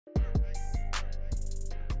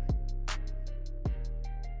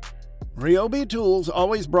Ryobi Tools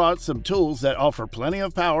always brought some tools that offer plenty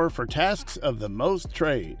of power for tasks of the most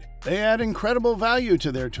trade. They add incredible value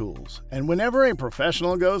to their tools, and whenever a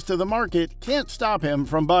professional goes to the market, can't stop him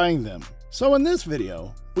from buying them. So in this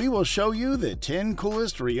video, we will show you the 10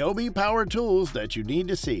 coolest Ryobi Power Tools that you need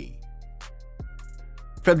to see.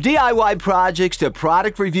 From DIY projects to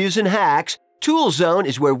product reviews and hacks, Tool Zone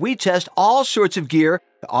is where we test all sorts of gear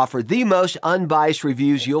to offer the most unbiased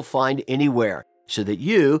reviews you'll find anywhere, so that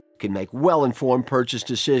you can make well-informed purchase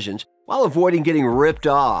decisions while avoiding getting ripped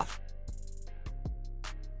off.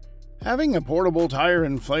 Having a portable tire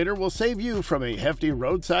inflator will save you from a hefty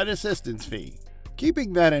roadside assistance fee.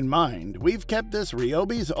 Keeping that in mind, we've kept this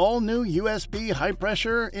Ryobi's all-new USB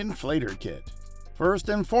high-pressure inflator kit. First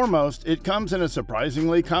and foremost, it comes in a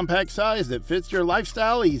surprisingly compact size that fits your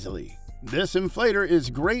lifestyle easily. This inflator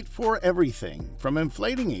is great for everything, from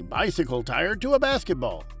inflating a bicycle tire to a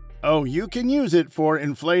basketball. Oh, you can use it for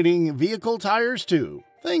inflating vehicle tires too.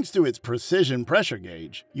 Thanks to its precision pressure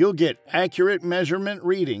gauge, you'll get accurate measurement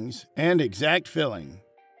readings and exact filling.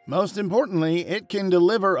 Most importantly, it can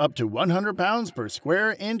deliver up to 100 pounds per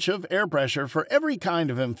square inch of air pressure for every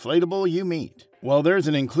kind of inflatable you meet. Well, there's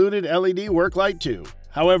an included LED work light too.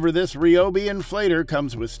 However, this Ryobi inflator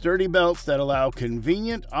comes with sturdy belts that allow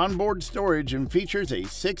convenient onboard storage and features a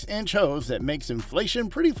 6-inch hose that makes inflation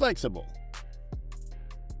pretty flexible.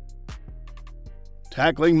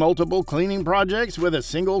 Tackling multiple cleaning projects with a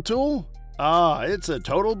single tool? It's a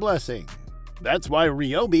total blessing. That's why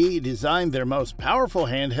Ryobi designed their most powerful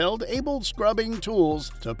handheld able scrubbing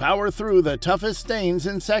tools to power through the toughest stains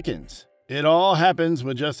in seconds. It all happens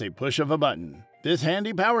with just a push of a button. This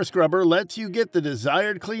handy power scrubber lets you get the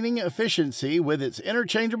desired cleaning efficiency with its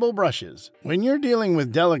interchangeable brushes. When you're dealing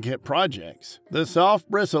with delicate projects, the soft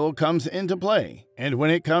bristle comes into play, and when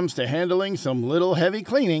it comes to handling some little heavy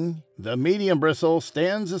cleaning, the medium bristle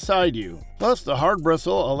stands aside you. Plus, the hard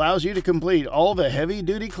bristle allows you to complete all the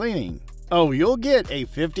heavy-duty cleaning. Oh, you'll get a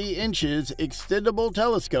 50 inches extendable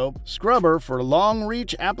telescope scrubber for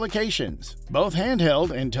long-reach applications. Both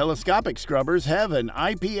handheld and telescopic scrubbers have an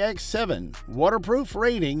IPX7 waterproof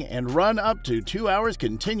rating and run up to 2 hours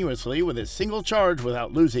continuously with a single charge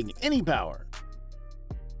without losing any power.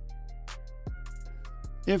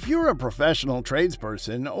 If you're a professional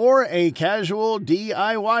tradesperson or a casual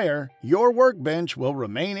DIYer, your workbench will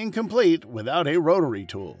remain incomplete without a rotary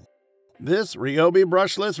tool. This Ryobi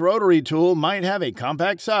brushless rotary tool might have a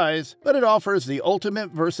compact size, but it offers the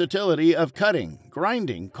ultimate versatility of cutting,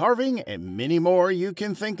 grinding, carving, and many more you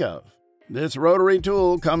can think of. This rotary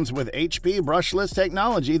tool comes with HP brushless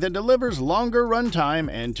technology that delivers longer runtime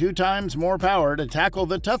and 2 times more power to tackle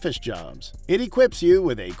the toughest jobs. It equips you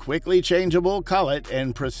with a quickly changeable collet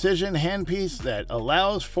and precision handpiece that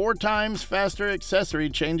allows 4 times faster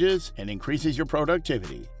accessory changes and increases your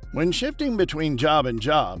productivity. When shifting between job and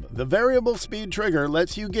job, the variable speed trigger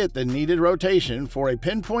lets you get the needed rotation for a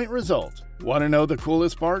pinpoint result. Want to know the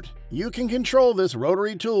coolest part? You can control this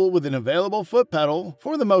rotary tool with an available foot pedal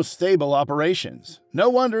for the most stable operations. No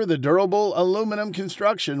wonder the durable aluminum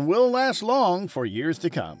construction will last long for years to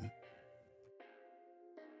come.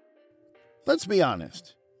 Let's be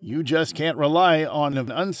honest. You just can't rely on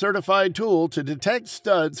an uncertified tool to detect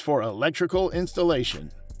studs for electrical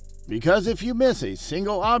installation. Because if you miss a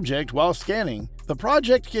single object while scanning, the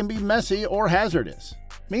project can be messy or hazardous.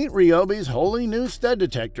 Meet Ryobi's wholly new stud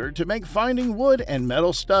detector to make finding wood and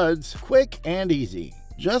metal studs quick and easy.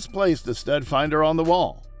 Just place the stud finder on the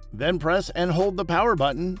wall, then press and hold the power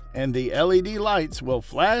button, and the LED lights will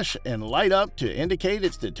flash and light up to indicate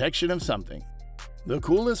its detection of something. The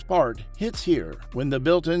coolest part hits here when the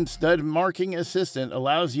built-in stud marking assistant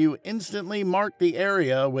allows you instantly mark the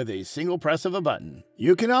area with a single press of a button.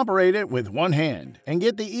 You can operate it with one hand and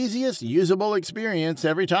get the easiest usable experience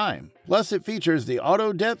every time. Plus, it features the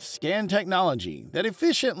auto depth scan technology that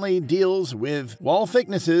efficiently deals with wall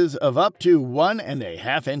thicknesses of up to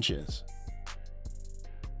 1.5 inches.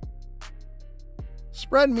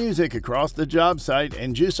 Spread music across the job site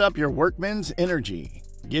and juice up your workman's energy.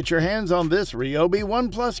 Get your hands on this Ryobi One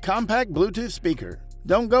Plus compact Bluetooth speaker.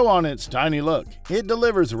 Don't go on its tiny look. It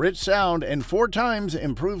delivers rich sound and 4 times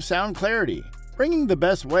improved sound clarity, bringing the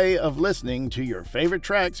best way of listening to your favorite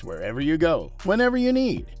tracks wherever you go, whenever you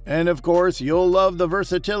need. And of course, you'll love the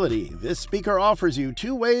versatility. This speaker offers you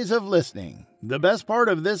 2 ways of listening. The best part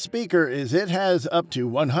of this speaker is it has up to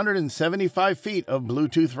 175 feet of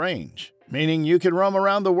Bluetooth range, meaning you can roam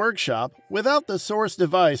around the workshop without the source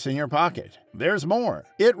device in your pocket. There's more.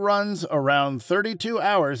 It runs around 32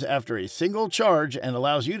 hours after a single charge and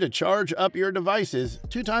allows you to charge up your devices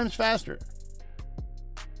 2 times faster.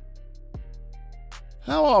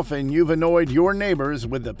 How often you've annoyed your neighbors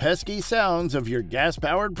with the pesky sounds of your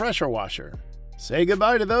gas-powered pressure washer? Say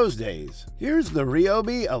goodbye to those days. Here's the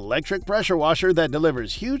Ryobi electric pressure washer that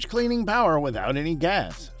delivers huge cleaning power without any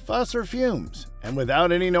gas, fuss, or fumes, and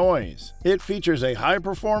without any noise. It features a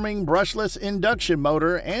high-performing brushless induction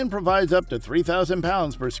motor and provides up to 3,000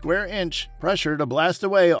 pounds per square inch pressure to blast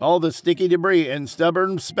away all the sticky debris and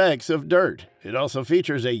stubborn specks of dirt. It also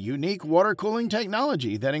features a unique water cooling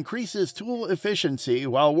technology that increases tool efficiency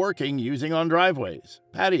while working using on driveways,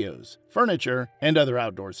 patios, furniture, and other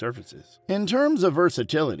outdoor surfaces. In terms of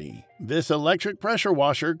versatility, this electric pressure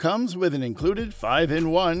washer comes with an included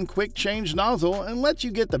 5-in-1 quick change nozzle and lets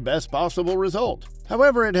you get the best possible result.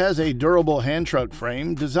 However, it has a durable hand truck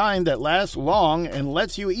frame designed that lasts long and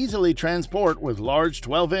lets you easily transport with large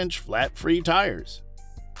 12-inch flat-free tires.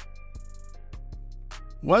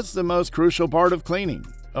 What's the most crucial part of cleaning?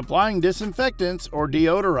 Applying disinfectants or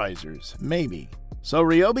deodorizers? Maybe. So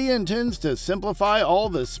Ryobi intends to simplify all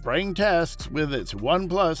the spraying tasks with its ONE+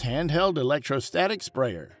 handheld electrostatic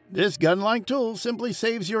sprayer. This gun-like tool simply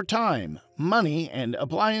saves your time, money, and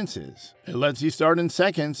appliances. It lets you start in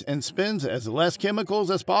seconds and spins as less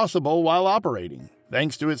chemicals as possible while operating.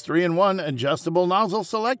 Thanks to its 3-in-1 adjustable nozzle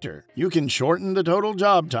selector, you can shorten the total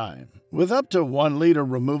job time. With up to 1-liter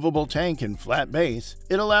removable tank and flat base,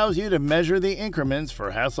 it allows you to measure the increments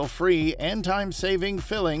for hassle-free and time-saving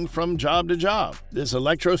filling from job to job. This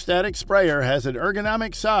electrostatic sprayer has an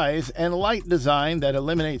ergonomic size and light design that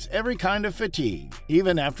eliminates every kind of fatigue,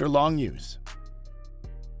 even after long use.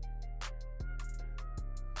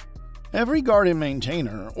 Every garden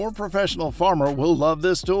maintainer or professional farmer will love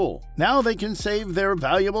this tool. Now they can save their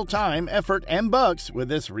valuable time, effort, and bucks with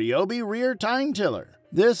this Ryobi rear tine tiller.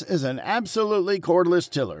 This is an absolutely cordless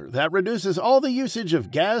tiller that reduces all the usage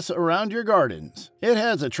of gas around your gardens. It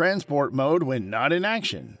has a transport mode when not in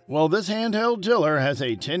action. While this handheld tiller has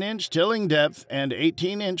a 10-inch tilling depth and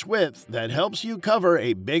 18-inch width that helps you cover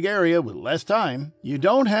a big area with less time, you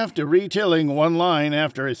don't have to re-tilling one line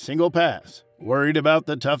after a single pass. Worried about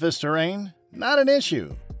the toughest terrain? Not an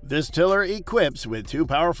issue. This tiller equips with 2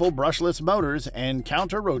 powerful brushless motors and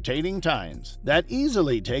counter-rotating tines that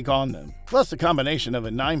easily take on them. Plus, a combination of a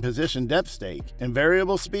 9-position depth stake and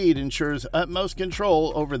variable speed ensures utmost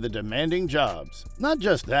control over the demanding jobs. Not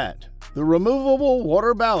just that, the removable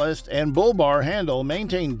water ballast and bull bar handle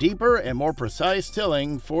maintain deeper and more precise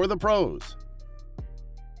tilling for the pros.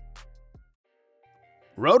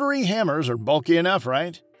 Rotary hammers are bulky enough,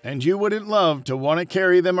 right? And you wouldn't love to want to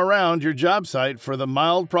carry them around your job site for the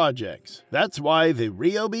mild projects. That's why the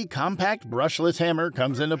Ryobi Compact Brushless Hammer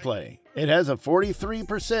comes into play. It has a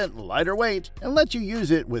 43% lighter weight and lets you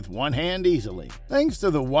use it with one hand easily. Thanks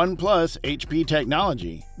to the ONE+ HP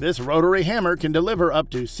technology, this rotary hammer can deliver up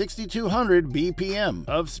to 6,200 BPM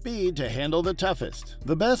of speed to handle the toughest.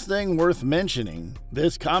 The best thing worth mentioning,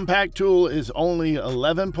 this compact tool is only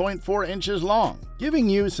 11.4 inches long, giving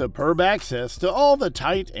you superb access to all the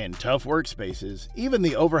tight and tough workspaces, even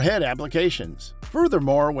the overhead applications.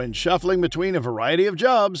 Furthermore, when shuffling between a variety of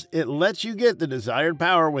jobs, it lets you get the desired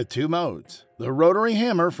power with 2 modes. The rotary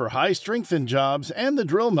hammer for high-strengthened jobs and the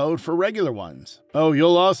drill mode for regular ones. Oh,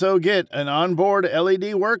 you'll also get an onboard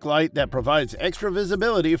LED work light that provides extra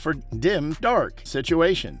visibility for dim, dark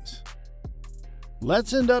situations.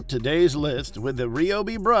 Let's end up today's list with the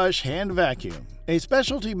Ryobi Brush Hand Vacuum, a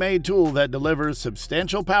specialty-made tool that delivers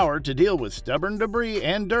substantial power to deal with stubborn debris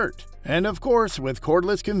and dirt. And of course, with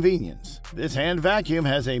cordless convenience. This hand vacuum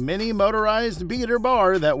has a mini motorized beater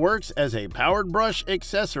bar that works as a powered brush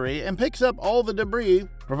accessory and picks up all the debris,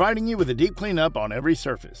 providing you with a deep cleanup on every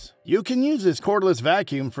surface. You can use this cordless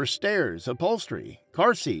vacuum for stairs, upholstery,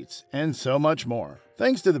 car seats, and so much more.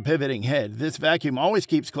 Thanks to the pivoting head, this vacuum always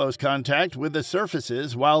keeps close contact with the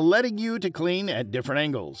surfaces while letting you to clean at different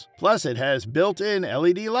angles. Plus, it has built-in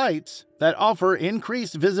LED lights that offer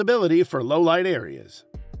increased visibility for low-light areas.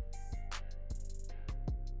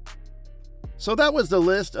 So that was the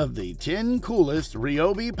list of the 10 coolest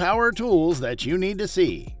Ryobi Power Tools that you need to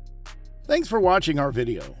see. Thanks for watching our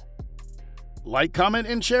video. Like, comment,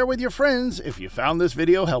 and share with your friends if you found this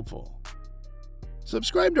video helpful.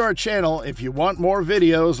 Subscribe to our channel if you want more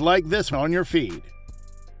videos like this on your feed.